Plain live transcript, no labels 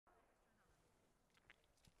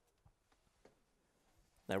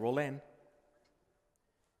They're all in.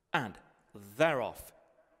 And they're off.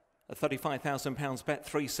 A £35,000 bet,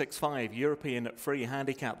 365, European Free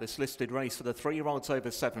Handicap, this listed race for the 3-year-olds over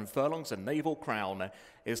 7 furlongs. And Naval Crown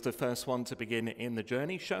is the first one to begin in the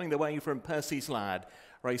journey, showing the way from Percy's Lad.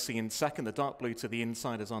 Racing in second, the dark blue to the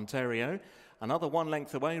inside is Ontario. Another 1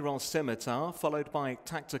 length away, Royal Scimitar, followed by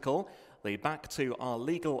Tactical. The back two are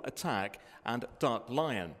Legal Attack and Dark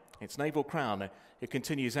Lion. It's Naval Crown who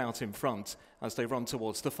continues out in front as they run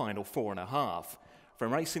towards the final 4.5.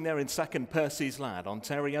 From racing there in second, Percy's Lad.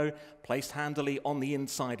 Ontario placed handily on the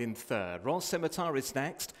inside in third. Royal Scimitar is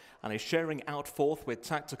next and is sharing out fourth with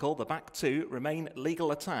Tactical. The back two remain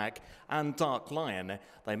Legal Attack and Dark Lion.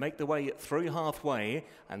 They make the way through halfway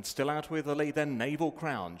and still out with the lead then Naval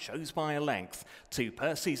Crown. Shows by a length to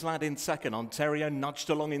Percy's Lad in second. Ontario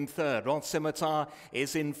nudged along in third. Royal Scimitar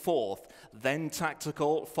is in fourth. Then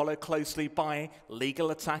Tactical, followed closely by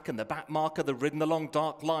Legal Attack and the back marker, the ridden along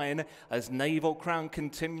Dark Lion as Naval Crown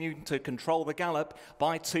continued to control the gallop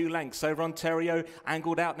by 2 lengths over Ontario.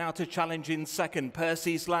 Angled out now to challenge in second.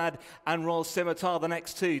 Percy's Lad and Royal Scimitar the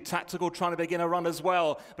next two. Tactical trying to begin a run as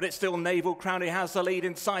well, but it's still Naval Crown who has the lead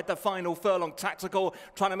inside the final furlong. Tactical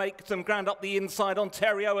trying to make some ground up the inside.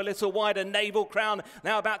 Ontario a little wider. Naval Crown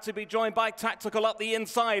now about to be joined by Tactical up the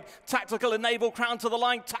inside. Tactical and Naval Crown to the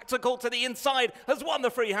line. Tactical to the inside has won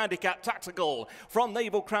the free handicap. Tactical from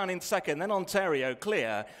Naval Crown in second, then Ontario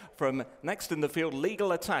clear from next in the field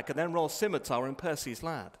Legal Attack, and then Royal Scimitar and Percy's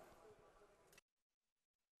Lad.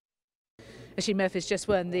 Oisin Murphy's just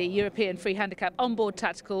won the European Free Handicap on-board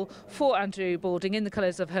Tactical for Andrew Balding in the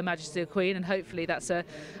colours of Her Majesty the Queen, and hopefully that's a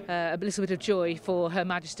little bit of joy for Her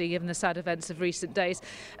Majesty given the sad events of recent days.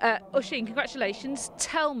 Oisin, congratulations.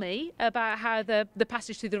 Tell me about how the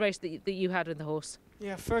passage through the race that you had with the horse.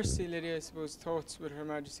 Yeah, firstly, Lydia, I suppose thoughts with Her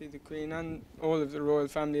Majesty the Queen and all of the royal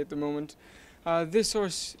family at the moment. This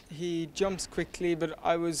horse, he jumps quickly, but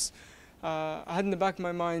I had in the back of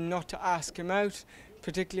my mind not to ask him out,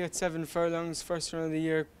 particularly at 7 furlongs, first run of the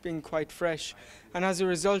year, being quite fresh. And as a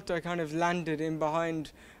result, I kind of landed in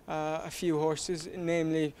behind a few horses,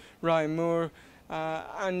 namely Ryan Moore.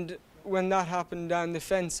 And when that happened down the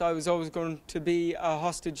fence, I was always going to be a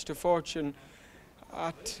hostage to fortune.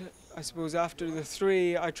 I suppose after the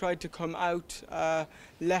 3, I tried to come out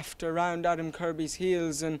left around Adam Kirby's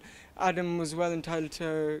heels, and Adam was well entitled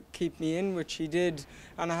to keep me in, which he did,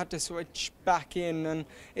 and I had to switch back in, and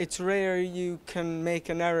it's rare you can make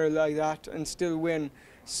an error like that and still win.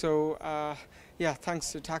 So yeah,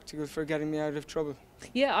 thanks to Tactical for getting me out of trouble.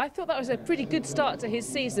 Yeah, I thought that was a pretty good start to his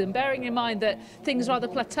season, bearing in mind that things rather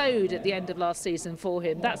plateaued at the end of last season for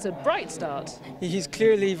him. That's a bright start. He's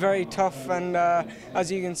clearly very tough, and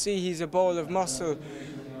as you can see, he's a ball of muscle.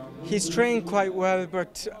 He's trained quite well,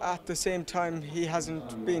 but at the same time, he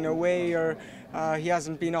hasn't been away or he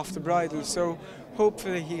hasn't been off the bridle, so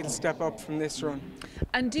hopefully he'll step up from this run.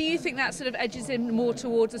 And do you think that sort of edges him more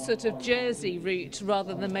towards a sort of Jersey route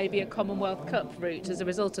rather than maybe a Commonwealth Cup route as a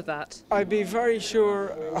result of that? I'd be very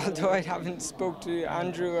sure, although I haven't spoke to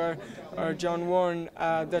Andrew or John Warren,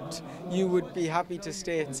 that you would be happy to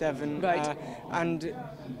stay at 7. Right. And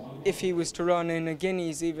if he was to run in a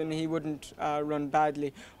Guineas even, he wouldn't run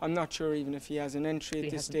badly. I'm not sure even if he has an entry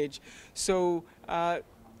at this stage. So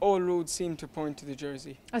all roads seem to point to the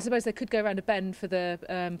Jersey. I suppose they could go around a bend for the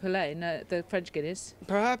Poulain, the French Guineas.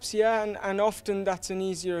 Perhaps, yeah, and often that's an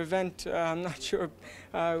easier event. I'm not sure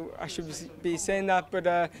I should be saying that,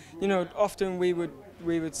 but you know, often we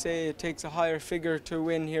would say it takes a higher figure to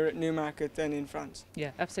win here at Newmarket than in France. Yeah,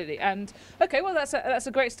 absolutely. And okay, well that's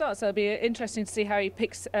a great start. So it'll be interesting to see how he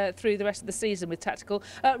picks through the rest of the season with Tactical.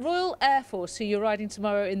 Royal Air Force, who you're riding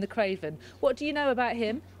tomorrow in the Craven. What do you know about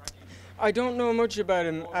him? I don't know much about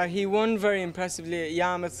him. He won very impressively at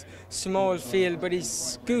Yarmouth, small field, but he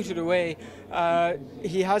scooted away.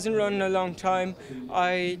 He hasn't run in a long time.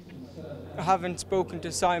 I haven't spoken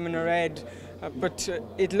to Simon or Ed, but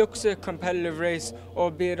it looks a competitive race,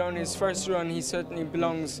 albeit on his first run he certainly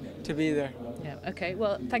belongs to be there. Yeah, okay,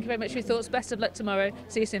 well thank you very much for your thoughts. Best of luck tomorrow.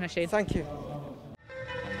 See you soon, Oisin. Thank you.